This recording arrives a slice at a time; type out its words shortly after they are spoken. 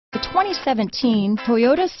2017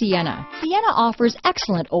 Toyota Sienna. Sienna offers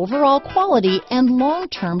excellent overall quality and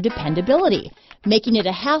long-term dependability, making it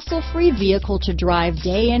a hassle-free vehicle to drive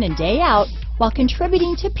day in and day out while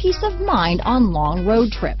contributing to peace of mind on long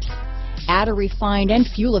road trips. Add a refined and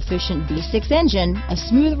fuel-efficient V6 engine, a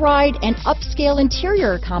smooth ride, and upscale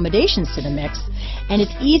interior accommodations to the mix, and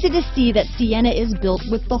it's easy to see that Sienna is built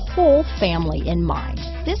with the whole family in mind.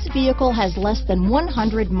 This vehicle has less than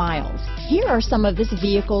 100 miles. Here are some of this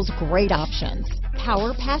vehicle's great options: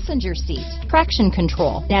 power passenger seat, traction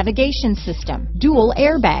control, navigation system, dual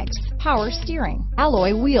airbags, power steering,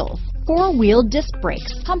 alloy wheels, four-wheel disc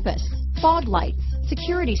brakes, compass, fog lights,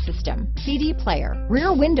 security system, CD player,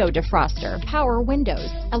 rear window defroster, power windows,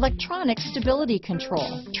 electronic stability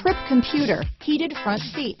control, trip computer, heated front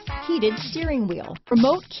seats, heated steering wheel,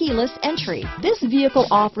 remote keyless entry. This vehicle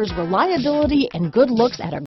offers reliability and good looks at a